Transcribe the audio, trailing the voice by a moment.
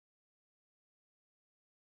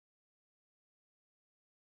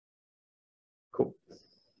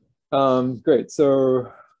Cool. Great.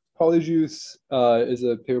 So Polyjuice is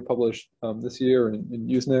a paper published this year in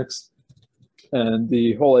Usenix. And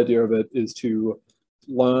the whole idea of it is to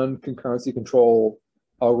learn concurrency control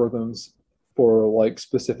algorithms for like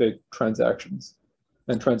specific transactions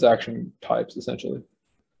and transaction types, essentially.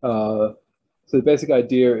 So the basic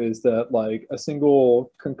idea is that like a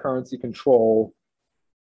single concurrency control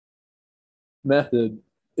method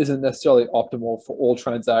isn't necessarily optimal for all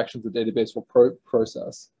transactions the database will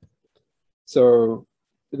process. So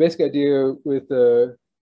the basic idea with the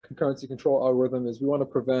concurrency control algorithm is we want to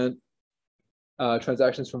prevent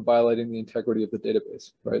transactions from violating the integrity of the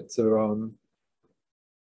database, right? So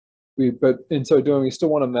but in so doing, we still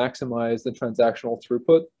want to maximize the transactional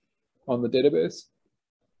throughput on the database.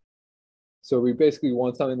 So we basically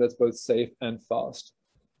want something that's both safe and fast.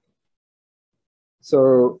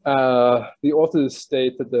 So the authors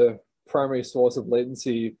state that the primary source of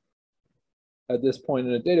latency at this point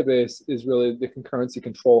in a database is really the concurrency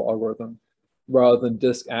control algorithm rather than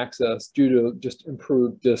disk access due to just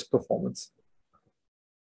improved disk performance.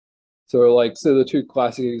 So the two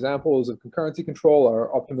classic examples of concurrency control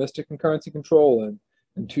are optimistic concurrency control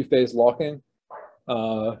and two-phase locking.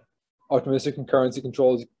 Optimistic concurrency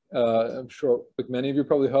control is, I'm sure like many of you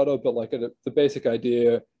probably heard of, but like the basic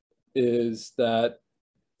idea is that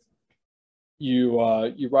you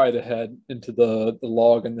write ahead into the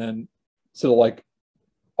log and then sort of like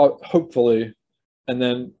hopefully, and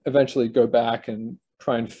then eventually go back and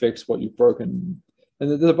try and fix what you've broken. And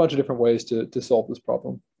there's a bunch of different ways to solve this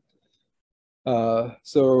problem.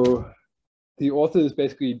 So the authors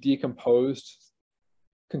basically decomposed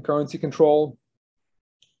concurrency control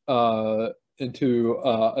into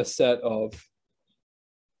a set of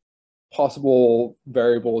possible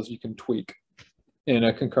variables you can tweak in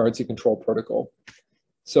a concurrency control protocol.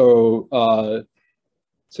 So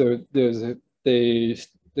there's the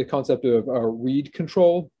concept of read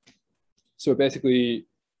control. So basically,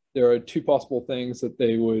 there are two possible things that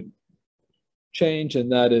they would change, and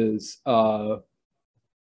that is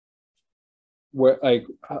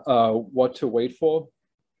what to wait for,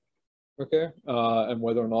 okay, and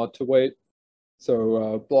whether or not to wait.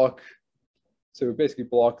 So basically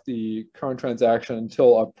block the current transaction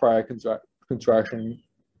until a prior transaction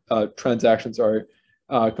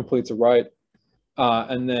completes a write,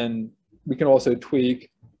 and then we can also tweak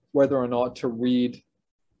whether or not to read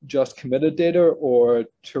just committed data or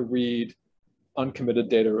to read uncommitted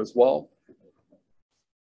data as well.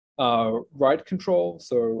 Write control,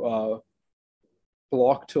 so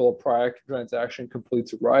block till a prior transaction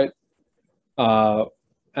completes a write,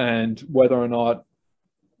 and whether or not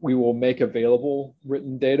we will make available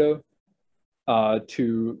written data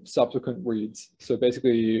to subsequent reads. So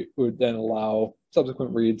basically, it would then allow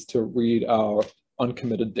subsequent reads to read our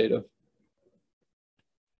uncommitted data.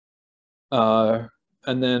 And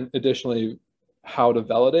then additionally, how to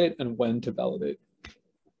validate and when to validate.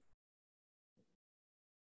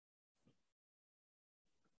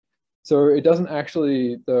 So it doesn't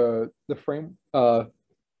actually, the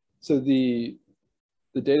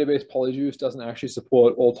database Polyjuice doesn't actually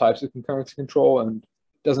support all types of concurrency control and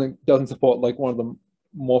doesn't support like one of the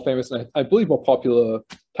more famous and I believe more popular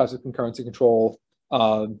types of concurrency control,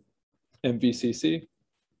 MVCC,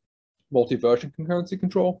 multi-version concurrency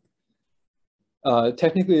control.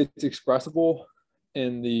 Technically, it's expressible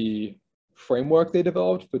in the framework they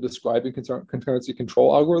developed for describing concurrency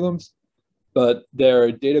control algorithms, but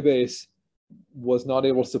their database was not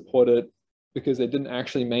able to support it because they didn't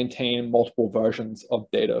actually maintain multiple versions of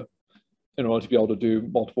data in order to be able to do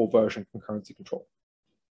multiple version concurrency control.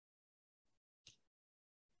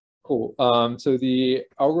 Cool. So the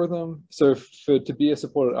algorithm, to be a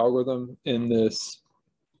supported algorithm in this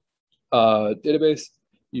database,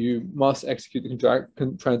 you must execute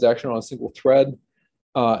the transaction on a single thread,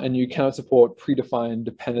 and you cannot support predefined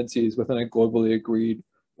dependencies within a globally agreed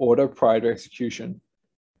order prior to execution,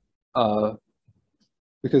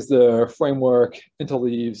 because the framework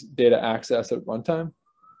interleaves data access at runtime.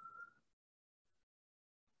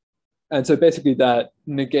 And so basically that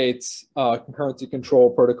negates concurrency control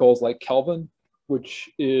protocols like Kelvin, which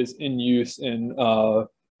is in use in,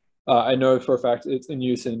 I know for a fact it's in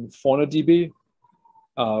use in FaunaDB,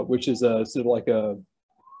 which is a sort of like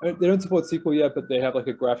they don't support SQL yet, but they have like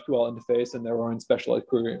a GraphQL interface and their own specialized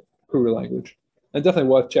query language. And definitely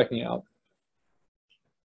worth checking out.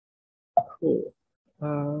 Cool.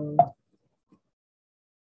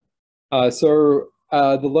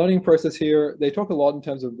 The learning process here, they talk a lot in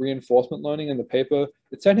terms of reinforcement learning in the paper.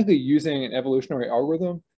 It's technically using an evolutionary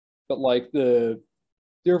algorithm, but like the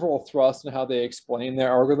overall thrust and how they explain their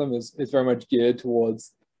algorithm is very much geared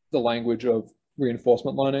towards the language of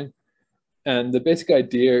reinforcement learning. And the basic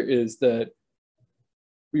idea is that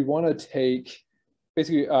we want to take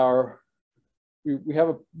basically we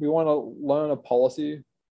want to learn a policy,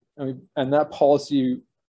 and that policy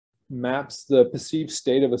maps the perceived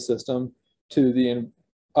state of a system to the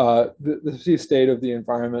perceived state of the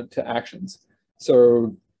environment to actions.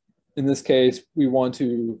 So in this case, we want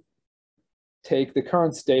to take the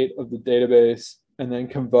current state of the database and then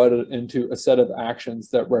convert it into a set of actions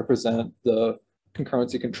that represent the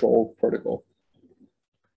concurrency control protocol.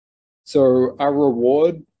 So our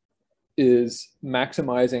reward is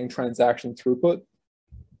maximizing transaction throughput,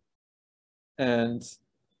 and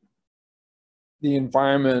the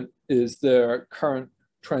environment is the current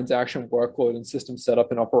transaction workload and system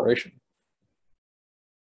setup and operation.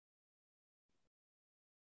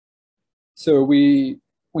 So we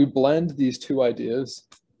blend these two ideas.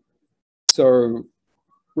 So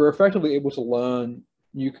we're effectively able to learn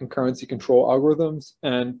new concurrency control algorithms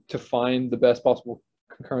and to find the best possible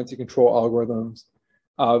concurrency control algorithms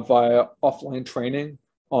via offline training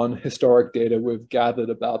on historic data we've gathered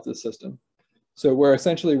about the system. So we're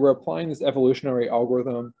applying this evolutionary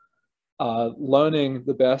algorithm, learning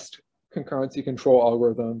the best concurrency control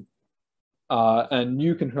algorithm and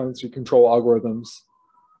new concurrency control algorithms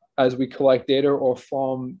as we collect data or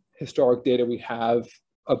from historic data we have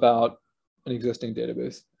about an existing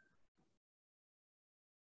database.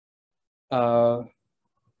 So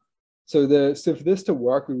for this to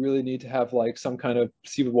work, we really need to have like some kind of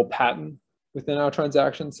perceivable pattern within our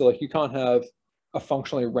transactions. So like you can't have a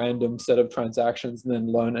functionally random set of transactions and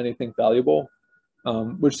then learn anything valuable,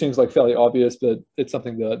 which seems like fairly obvious, but it's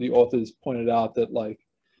something that the authors pointed out that like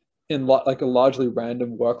in like a largely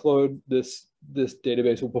random workload, this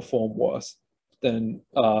database will perform worse than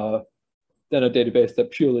a database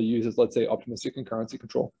that purely uses, let's say, optimistic concurrency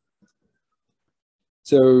control.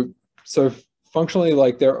 So functionally,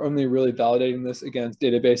 like they're only really validating this against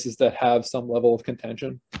databases that have some level of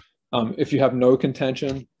contention. If you have no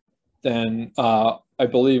contention, then I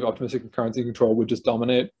believe optimistic concurrency control would just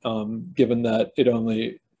dominate, given that it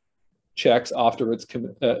only checks after it's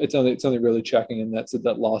only really checking in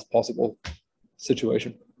that last possible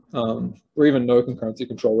situation, or even no concurrency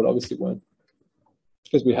control would obviously win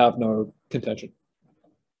because we have no contention.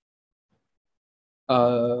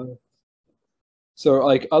 So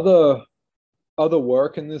like other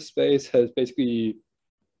work in this space has basically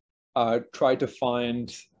tried to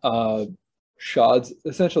find shards,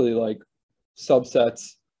 essentially like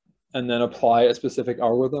subsets, and then apply a specific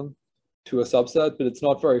algorithm to a subset, but it's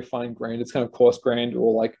not very fine-grained. It's kind of coarse-grained. It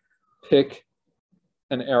will like pick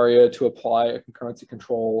an area to apply a concurrency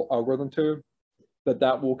control algorithm to, but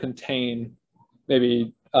that will contain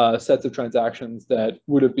maybe sets of transactions that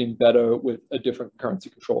would have been better with a different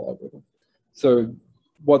concurrency control algorithm. So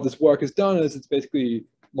what this work has done is it's basically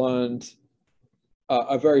learned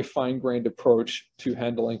a very fine-grained approach to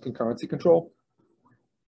handling concurrency control.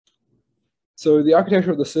 So the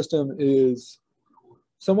architecture of the system is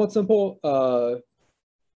somewhat simple.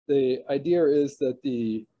 The idea is that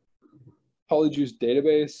the Polyjuice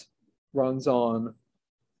database runs on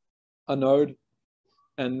a node,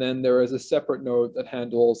 and then there is a separate node that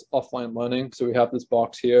handles offline learning. So we have this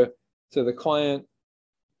box here. So the client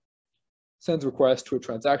sends requests to a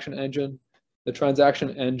transaction engine. The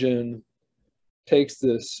transaction engine takes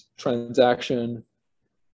this transaction,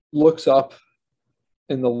 looks up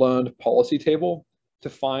in the learned policy table to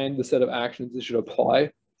find the set of actions it should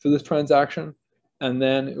apply for this transaction, and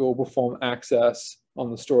then it will perform access on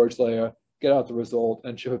the storage layer, get out the result,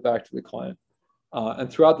 and ship it back to the client.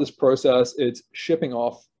 And throughout this process, it's shipping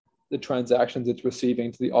off the transactions it's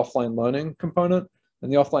receiving to the offline learning component,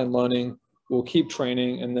 and the offline learning will keep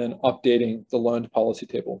training and then updating the learned policy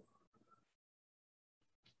table.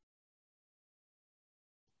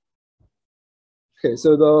 Okay,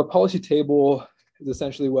 so the policy table is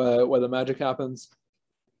essentially where the magic happens.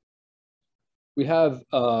 We have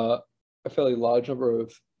a fairly large number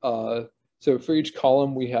of, so for each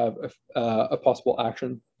column, we have a possible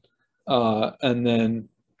action. And then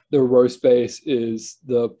the row space is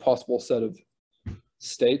the possible set of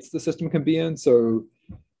states the system can be in. So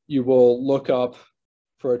you will look up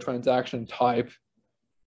for a transaction type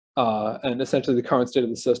and essentially the current state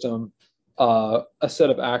of the system, a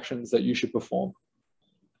set of actions that you should perform.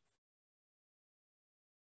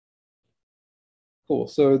 Cool.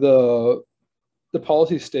 So the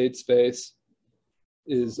policy state space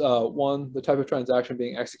is one, the type of transaction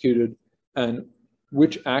being executed, and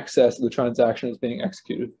which access of the transaction is being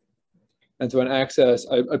executed. And so an access,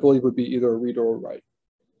 I believe, would be either a read or a write.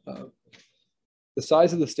 The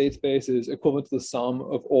size of the state space is equivalent to the sum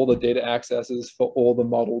of all the data accesses for all the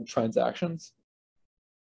modeled transactions.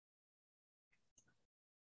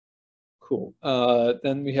 Cool.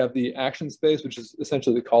 Then we have the action space, which is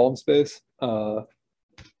essentially the column space. So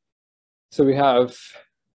we have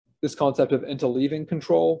this concept of interleaving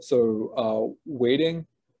control. So waiting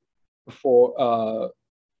before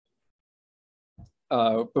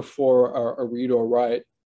a read or write,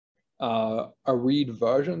 a read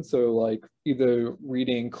version. So like either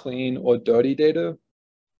reading clean or dirty data.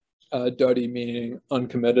 Dirty meaning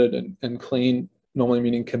uncommitted, and clean normally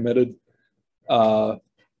meaning committed.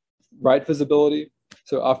 Write visibility.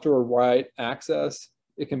 So after a write access,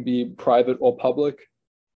 it can be private or public.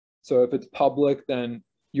 So if it's public, then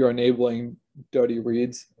you're enabling dirty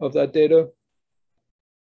reads of that data.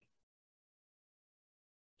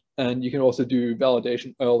 And you can also do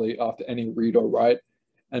validation early after any read or write.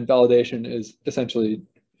 And validation is essentially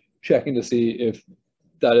checking to see if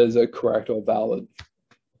that is a correct or valid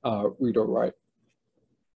read or write.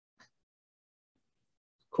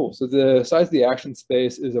 Cool. So the size of the action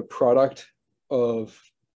space is a product of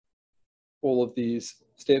all of these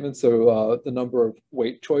statements. So the number of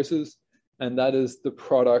wait choices, and that is the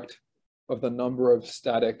product of the number of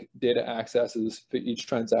static data accesses for each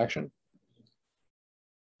transaction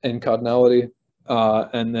and cardinality.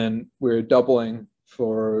 And then we're doubling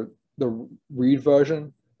for the read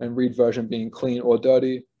version, and read version being clean or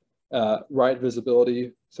dirty, write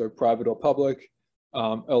visibility, so private or public,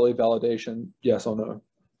 early validation, yes or no.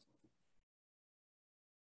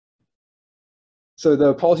 So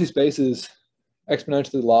the policy space is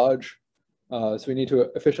exponentially large. So we need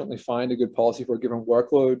to efficiently find a good policy for a given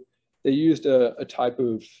workload. They used a type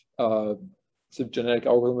of sort of genetic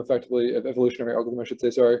algorithm, effectively, evolutionary algorithm, I should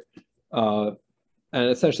say, sorry. And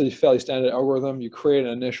essentially fairly standard algorithm. You create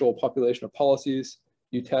an initial population of policies.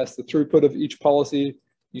 You test the throughput of each policy.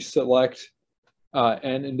 You select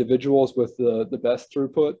n individuals with the best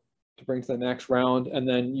throughput to bring to the next round, and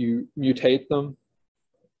then you mutate them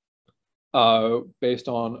based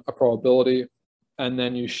on a probability, and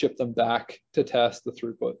then you ship them back to test the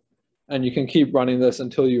throughput. And you can keep running this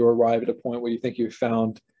until you arrive at a point where you think you've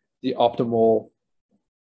found the optimal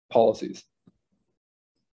policies.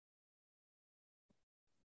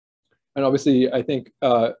 And obviously, I think,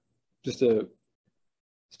 just to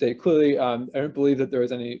state clearly, I don't believe that there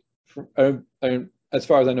is any, as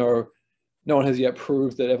far as I know, no one has yet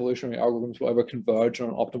proved that evolutionary algorithms will ever converge on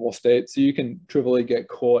an optimal state. So you can trivially get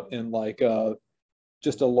caught in like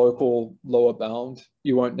just a local lower bound.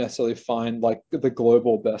 You won't necessarily find like the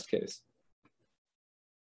global best case.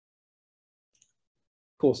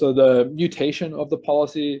 Cool. So the mutation of the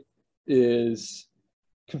policy is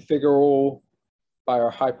configurable by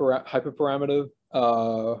our hyperparameter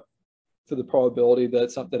for the probability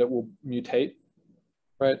that it will mutate,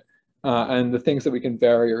 right? And the things that we can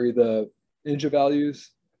vary are either integer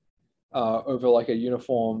values over like a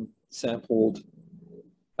uniform sampled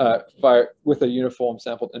with a uniform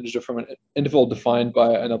sampled integer from an interval defined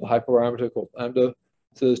by another hyperparameter called lambda.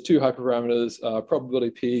 So there's two hyperparameters,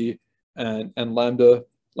 probability p and lambda.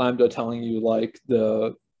 Lambda telling you like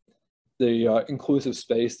the inclusive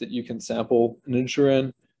space that you can sample an integer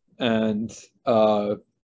in, and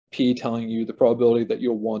p telling you the probability that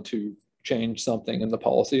you'll want to change something in the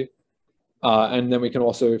policy. And then we can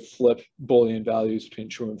also flip Boolean values between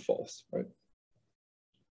true and false, right?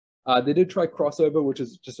 They did try crossover, which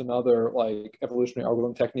is just another like evolutionary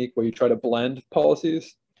algorithm technique where you try to blend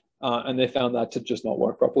policies, and they found that to just not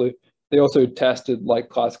work properly. They also tested like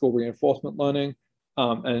classical reinforcement learning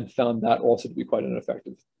and found that also to be quite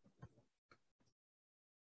ineffective.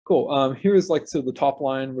 Cool. Here is like so the top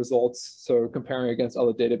line results. So comparing against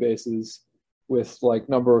other databases with like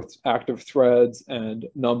number of active threads and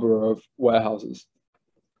number of warehouses.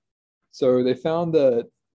 So they found that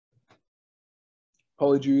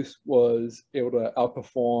Polyjuice was able to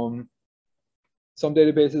outperform some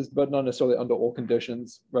databases, but not necessarily under all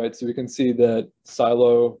conditions, right? So we can see that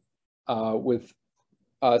Silo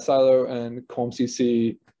Silo and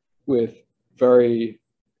CORM-CC with very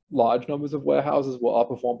large numbers of warehouses will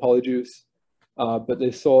outperform Polyjuice, but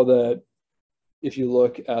they saw that if you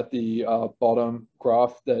look at the bottom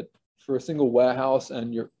graph, that for a single warehouse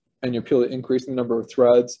and you're purely increasing the number of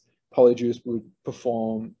threads, Polyjuice would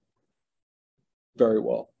perform very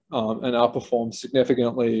well and outperform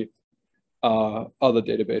significantly other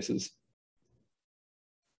databases.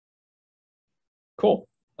 Cool.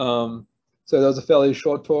 So that was a fairly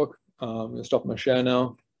short talk. I'm going to stop my share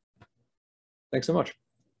now. Thanks so much.